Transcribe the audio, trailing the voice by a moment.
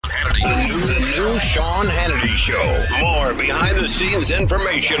Sean Hannity Show. More behind-the-scenes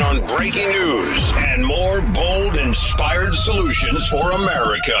information on breaking news and more bold, inspired solutions for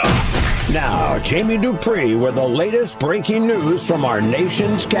America. Now, Jamie Dupree with the latest breaking news from our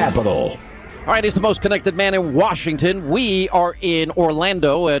nation's capital. All right, he's the most connected man in Washington. We are in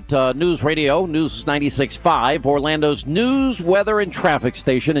Orlando at News Radio, News 96.5, Orlando's news, weather, and traffic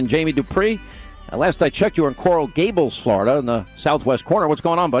station. And Jamie Dupree, last I checked, you were in Coral Gables, Florida, in the southwest corner. What's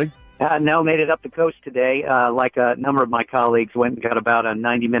going on, buddy? No, made it up the coast today. Like a number of my colleagues, went and got about a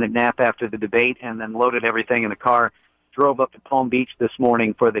 90-minute nap after the debate and then loaded everything in the car, drove up to Palm Beach this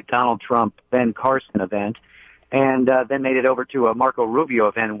morning for the Donald Trump, Ben Carson event. And then made it over to a Marco Rubio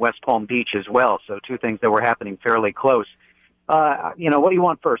event in West Palm Beach as well. So two things that were happening fairly close. What do you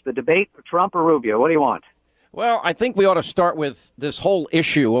want first, the debate, Trump or Rubio? What do you want? Well, I think we ought to start with this whole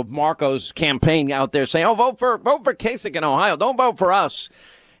issue of Marco's campaign out there saying, vote for Kasich in Ohio. Don't vote for us.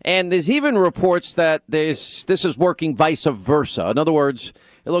 And there's even reports that this is working vice versa. In other words,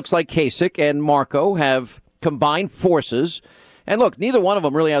 it looks like Kasich and Marco have combined forces. And look, neither one of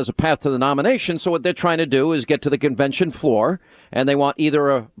them really has a path to the nomination, so what they're trying to do is get to the convention floor, and they want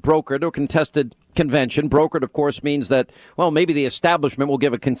either a brokered or contested convention. Brokered, of course, means that, well, maybe the establishment will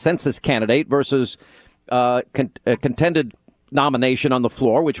give a consensus candidate versus a contended nomination on the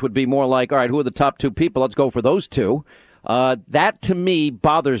floor, which would be more like, all right, who are the top two people? Let's go for those two. That, to me,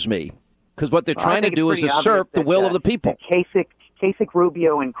 bothers me, because what they're trying to do is usurp the will of the people. Kasich,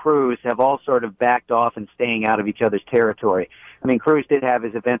 Rubio, and Cruz have all sort of backed off and staying out of each other's territory. I mean, Cruz did have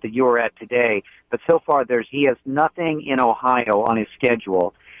his event that you were at today, but so far he has nothing in Ohio on his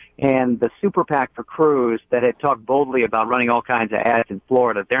schedule. And the super PAC for Cruz that had talked boldly about running all kinds of ads in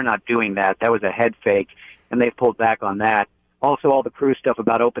Florida, they're not doing that. That was a head fake, and they've pulled back on that. Also, all the Cruz stuff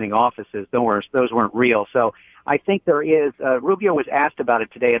about opening offices, those weren't real. So I think there is, Rubio was asked about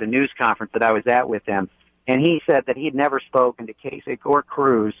it today at a news conference that I was at with him, and he said that he'd never spoken to Kasich or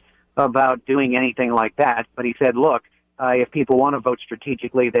Cruz about doing anything like that. But he said, look, if people want to vote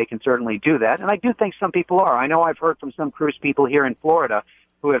strategically, they can certainly do that. And I do think some people are. I know I've heard from some Cruz people here in Florida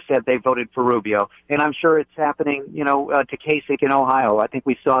who have said they voted for Rubio. And I'm sure it's happening, to Kasich in Ohio. I think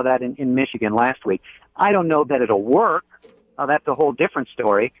we saw that in Michigan last week. I don't know that it'll work. That's a whole different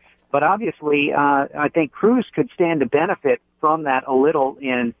story. But obviously, I think Cruz could stand to benefit from that a little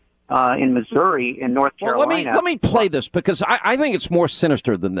in Missouri, in North Carolina. Well, let me play this, because I think it's more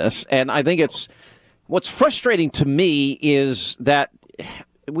sinister than this. And I think what's frustrating to me is that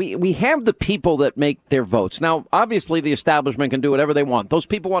we have the people that make their votes. Now, obviously, the establishment can do whatever they want. Those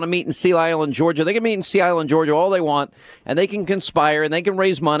people want to meet in Sea Island, Georgia. They can meet in Sea Island, Georgia, all they want, and they can conspire, and they can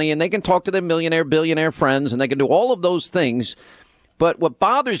raise money, and they can talk to their millionaire, billionaire friends, and they can do all of those things. But what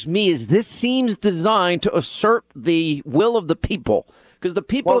bothers me is this seems designed to assert the will of the people, because the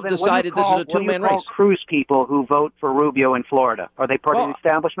people have decided this is a two-man race. What do you call Cruz people who vote for Rubio in Florida? Are they part of the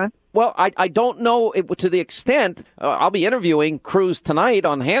establishment? Well, I don't know to the extent. I'll be interviewing Cruz tonight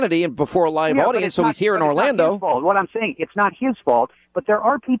on Hannity and before a live audience, so he's here in Orlando. It's not his fault. What I'm saying, it's not his fault, but there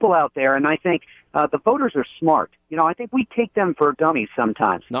are people out there, and I think the voters are smart. I think we take them for dummies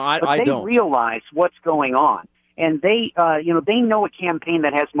sometimes. No, I don't. They realize what's going on. And they know a campaign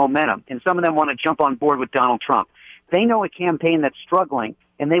that has momentum, and some of them want to jump on board with Donald Trump. They know a campaign that's struggling,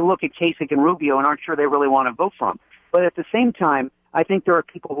 and they look at Kasich and Rubio and aren't sure they really want to vote for him. But at the same time, I think there are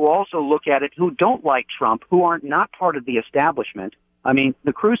people who also look at it who don't like Trump, who aren't not part of the establishment. I mean,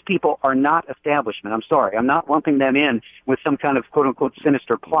 the Cruz people are not establishment. I'm sorry. I'm not lumping them in with some kind of quote-unquote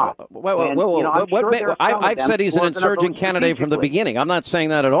sinister plot. I've said he's an insurgent candidate from the beginning. I'm not saying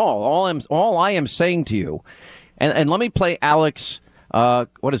that at all. All I am saying to you, and let me play Alex,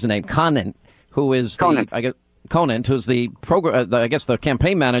 what is his name? Conant, who is Conant, who's the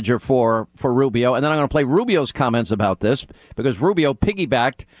campaign manager for Rubio. And then I'm going to play Rubio's comments about this, because Rubio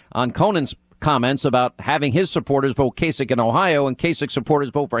piggybacked on Conant's comments about having his supporters vote Kasich in Ohio and Kasich supporters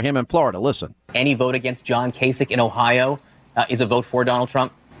vote for him in Florida. Listen. Any vote against John Kasich in Ohio is a vote for Donald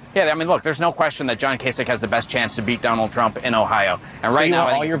Trump? Yeah, I mean, look, there's no question that John Kasich has the best chance to beat Donald Trump in Ohio. And right now,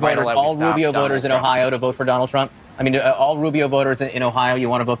 all your voters, all Rubio voters in Ohio to vote for Donald Trump? I mean, all Rubio voters in Ohio, you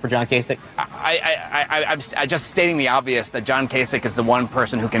want to vote for John Kasich? I'm just stating the obvious that John Kasich is the one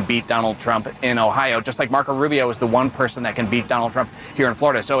person who can beat Donald Trump in Ohio, just like Marco Rubio is the one person that can beat Donald Trump here in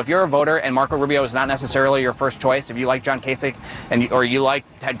Florida. So if you're a voter and Marco Rubio is not necessarily your first choice, if you like John Kasich or you like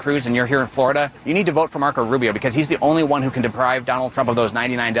Ted Cruz and you're here in Florida, you need to vote for Marco Rubio, because he's the only one who can deprive Donald Trump of those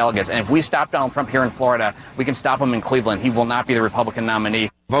 99 delegates. And if we stop Donald Trump here in Florida, we can stop him in Cleveland. He will not be the Republican nominee.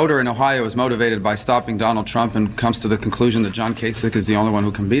 Voter in Ohio is motivated by stopping Donald Trump and comes to the conclusion that John Kasich is the only one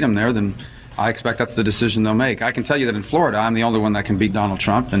who can beat him there, then I expect that's the decision they'll make. I can tell you that in Florida, I'm the only one that can beat Donald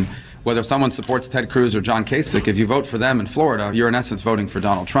Trump, and whether someone supports Ted Cruz or John Kasich, if you vote for them in Florida, you're in essence voting for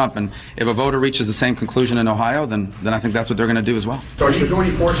Donald Trump. And if a voter reaches the same conclusion in Ohio, then I think that's what they're going to do as well. So are you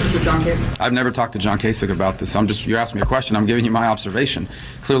joining forces with John Kasich? I've never talked to John Kasich about this. You asked me a question. I'm giving you my observation.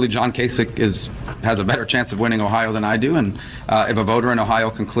 Clearly, John Kasich has a better chance of winning Ohio than I do. And if a voter in Ohio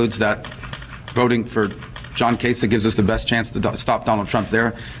concludes that voting for John Kasich gives us the best chance to stop Donald Trump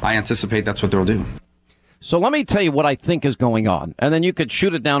there, I anticipate that's what they'll do. So let me tell you what I think is going on, and then you could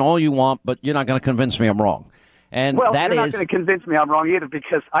shoot it down all you want, but you're not going to convince me I'm wrong. And well, that you're not going to convince me I'm wrong either,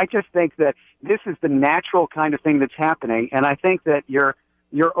 because I just think that this is the natural kind of thing that's happening, and I think that you're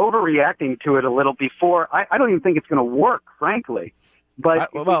overreacting to it a little before. I don't even think it's going to work, frankly. But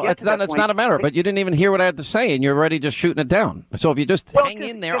it's not a matter. But you didn't even hear what I had to say, and you're already just shooting it down. So if you just hang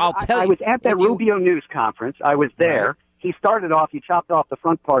in there, I'll tell you. I was at that Rubio news conference. I was there. Right. He started off, he chopped off the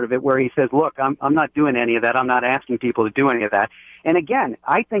front part of it where he says, look, I'm not doing any of that. I'm not asking people to do any of that. And again,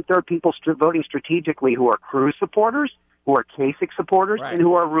 I think there are people voting strategically who are Cruz supporters, who are Kasich supporters, right, and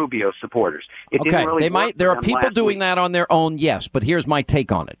who are Rubio supporters. There are people doing that on their own, yes, but here's my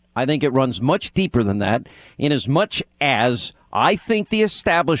take on it. I think it runs much deeper than that, in as much as I think the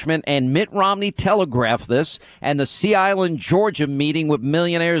establishment and Mitt Romney telegraphed this, and the Sea Island, Georgia meeting with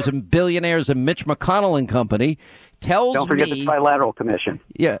millionaires and billionaires and Mitch McConnell and company tells me... Don't forget the Trilateral Commission.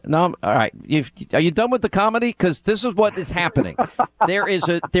 Yeah, no, all right. Are you done with the comedy? Because this is what is happening. There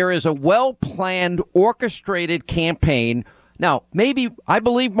is a well-planned, orchestrated campaign. Now, maybe I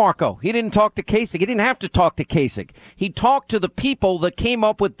believe Marco. He didn't talk to Kasich. He didn't have to talk to Kasich. He talked to the people that came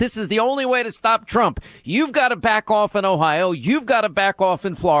up with this is the only way to stop Trump. You've got to back off in Ohio. You've got to back off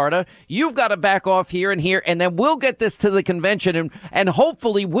in Florida. You've got to back off here and here. And then we'll get this to the convention. And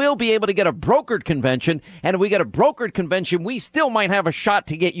hopefully we'll be able to get a brokered convention. And if we get a brokered convention, we still might have a shot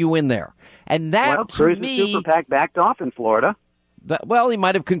to get you in there. And that, Cruz's super PAC backed off in Florida. He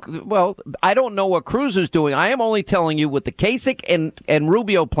might have. I don't know what Cruz is doing. I am only telling you what the Kasich and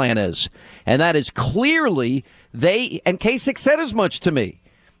Rubio plan is, and that is clearly and Kasich said as much to me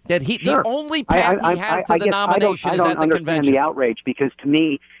that the only path he has to the nomination is at the convention. I don't understand the outrage, because to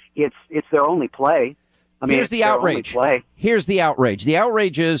me it's their only play. I mean, here's the outrage. Here's the outrage. The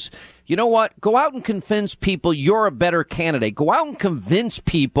outrage is, you know what? Go out and convince people you're a better candidate. Go out and convince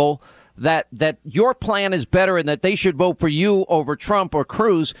people that your plan is better and that they should vote for you over Trump or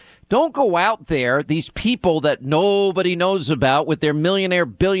Cruz. Don't go out there, these people that nobody knows about with their millionaire,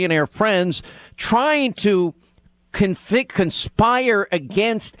 billionaire friends, trying to conspire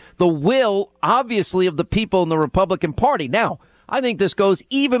against the will, obviously, of the people in the Republican Party. Now, I think this goes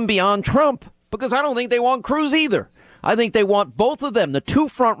even beyond Trump, because I don't think they want Cruz either. I think they want both of them, the two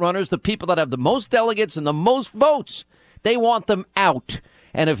front runners, the people that have the most delegates and the most votes. They want them out.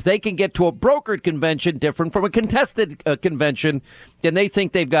 And if they can get to a brokered convention, different from a contested convention, then they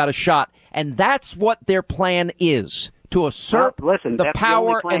think they've got a shot. And that's what their plan is, to assert the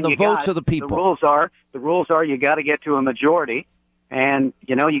power and the votes of the people. The rules are you got to get to a majority, and,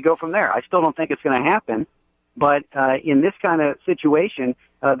 you go from there. I still don't think it's going to happen. But in this kind of situation,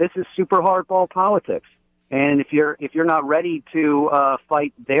 this is super hardball politics. And if you're not ready to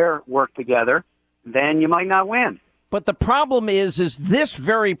fight their work together, then you might not win. But the problem is this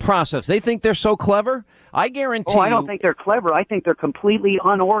very process. They think they're so clever. I guarantee you. I don't think they're clever. I think they're completely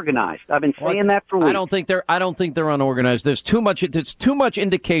unorganized. I've been saying that for weeks. I don't think they're unorganized. There's too much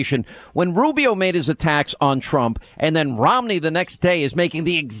indication. When Rubio made his attacks on Trump, and then Romney the next day is making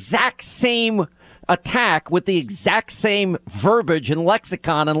the exact same attack with the exact same verbiage and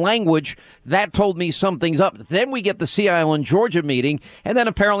lexicon and language, that told me something's up. Then we get the Sea Island, Georgia meeting, and then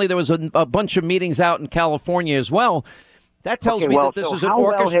apparently there was a bunch of meetings out in California as well. That tells me that this is an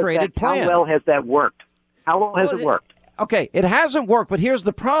orchestrated plan. How well has that worked? How well has it worked? Okay, it hasn't worked, but here's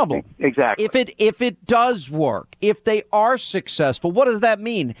the problem. Exactly. If it does work, if they are successful, what does that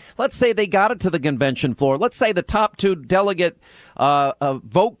mean? Let's say they got it to the convention floor. Let's say the top two delegate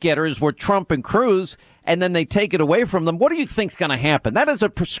vote getters were Trump and Cruz, and then they take it away from them. What do you think's going to happen? That is a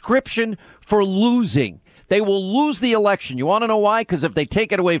prescription for losing. They will lose the election. You want to know why? Because if they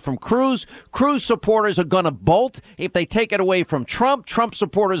take it away from Cruz supporters are going to bolt. If they take it away from Trump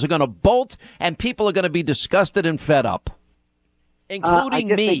supporters are going to bolt, and people are going to be disgusted and fed up, including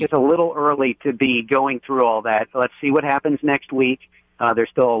me. I just think it's a little early to be going through all that. Let's see what happens next week. There's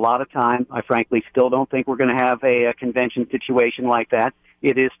still a lot of time. I frankly still don't think we're going to have a convention situation like that.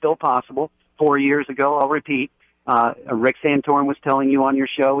 It is still possible. 4 years ago, I'll repeat, Rick Santorum was telling you on your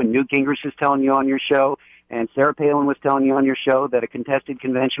show, and Newt Gingrich is telling you on your show, and Sarah Palin was telling you on your show that a contested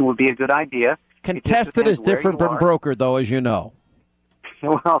convention would be a good idea. Contested is different from brokered, though, as you know.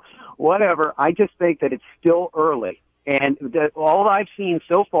 Well, whatever. I just think that it's still early. And all I've seen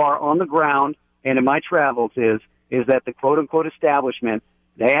so far on the ground and in my travels is that the quote-unquote establishment,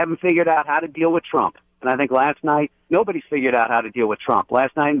 they haven't figured out how to deal with Trump. And I think last night, nobody's figured out how to deal with Trump.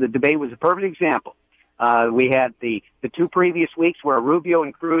 Last night, the debate was a perfect example. We had the 2 previous weeks where Rubio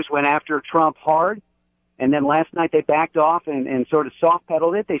and Cruz went after Trump hard. And then last night they backed off and sort of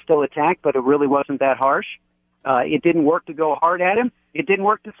soft-pedaled it. They still attacked, but it really wasn't that harsh. It didn't work to go hard at him. It didn't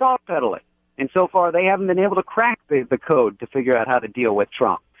work to soft-pedal it. And so far, they haven't been able to crack the code to figure out how to deal with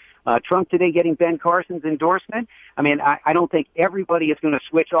Trump. Trump today getting Ben Carson's endorsement. I mean, I don't think everybody is going to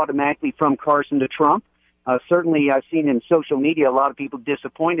switch automatically from Carson to Trump. Certainly, I've seen in social media a lot of people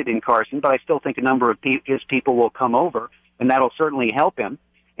disappointed in Carson, but I still think a number of his people will come over, and that'll certainly help him.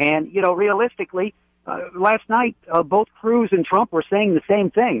 And, realistically, last night, both Cruz and Trump were saying the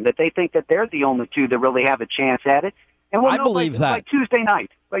same thing, that they think that they're the only two that really have a chance at it. And we'll I know believe that.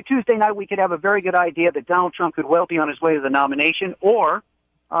 By Tuesday night, we could have a very good idea that Donald Trump could well be on his way to the nomination, or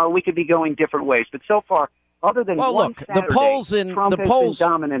we could be going different ways. But so far, other than one Saturday, Trump has been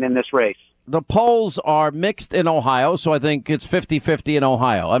dominant in this race. The polls are mixed in Ohio, so I think it's 50-50 in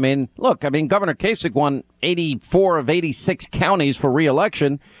Ohio. I mean, Governor Kasich won 84 of 86 counties for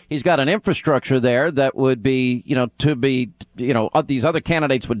re-election. He's got an infrastructure there that would be, these other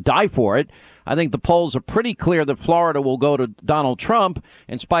candidates would die for it. I think the polls are pretty clear that Florida will go to Donald Trump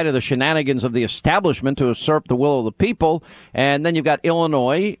in spite of the shenanigans of the establishment to usurp the will of the people. And then you've got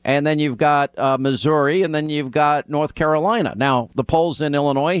Illinois, and then you've got Missouri, and then you've got North Carolina. Now, the polls in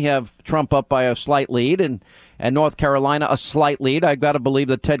Illinois have Trump up by a slight lead, and North Carolina a slight lead. I've got to believe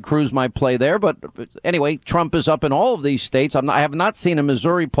that Ted Cruz might play there. But anyway, Trump is up in all of these states. I have not seen a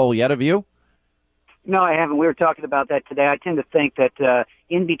Missouri poll yet. Have you? No, I haven't. We were talking about that today. I tend to think that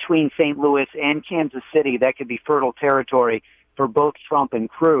in between St. Louis and Kansas City, that could be fertile territory for both Trump and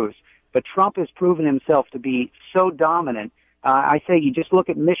Cruz. But Trump has proven himself to be so dominant. I say you just look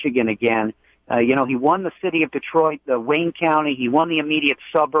at Michigan again. He won the city of Detroit, the Wayne County. He won the immediate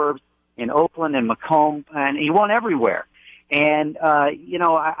suburbs in Oakland and Macomb, and he won everywhere. And,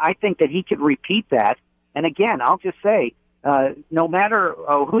 I think that he could repeat that. And again, I'll just say, no matter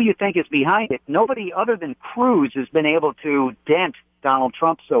who you think is behind it, nobody other than Cruz has been able to dent Donald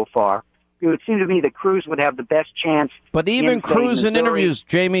Trump so far. It would seem to me that Cruz would have the best chance. But even Cruz in interviews,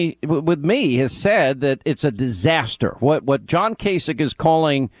 Jamie, with me, has said that it's a disaster. What John Kasich is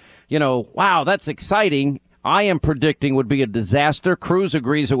calling, wow, that's exciting, I am predicting would be a disaster. Cruz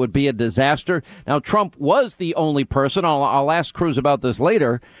agrees it would be a disaster. Now, Trump was the only person, I'll ask Cruz about this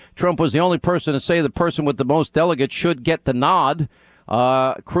later, Trump was the only person to say the person with the most delegates should get the nod.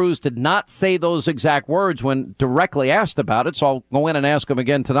 Cruz did not say those exact words when directly asked about it, so I'll go in and ask him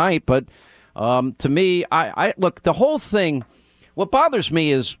again tonight. But to me, I look, the whole thing, what bothers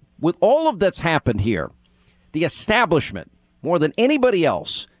me is with all of that's happened here, the establishment, more than anybody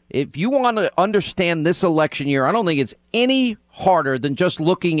else, if you want to understand this election year, I don't think it's any harder than just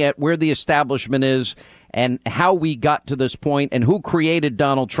looking at where the establishment is and how we got to this point and who created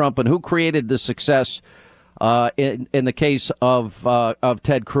Donald Trump and who created the success in the case of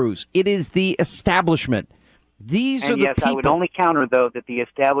Ted Cruz. It is the establishment. These are the people. I would only counter, though, that the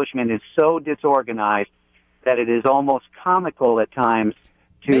establishment is so disorganized that it is almost comical at times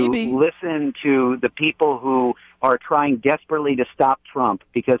to listen to the people who are trying desperately to stop Trump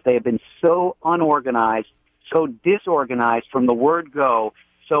because they have been so unorganized, so disorganized from the word go,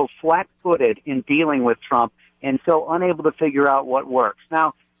 so flat-footed in dealing with Trump, and so unable to figure out what works.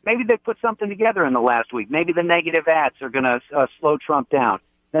 Now, maybe they put something together in the last week. Maybe the negative ads are going to slow Trump down.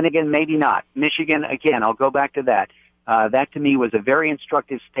 Then again, maybe not. Michigan, again, I'll go back to that. That, to me, was a very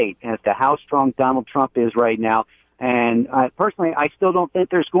instructive state as to how strong Donald Trump is right now. And personally, I still don't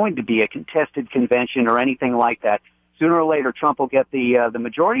think there's going to be a contested convention or anything like that. Sooner or later, Trump will get the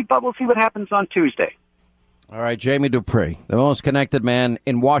majority, but we'll see what happens on Tuesday. All right, Jamie Dupree, the most connected man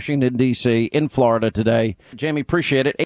in Washington, D.C., in Florida today. Jamie, appreciate it.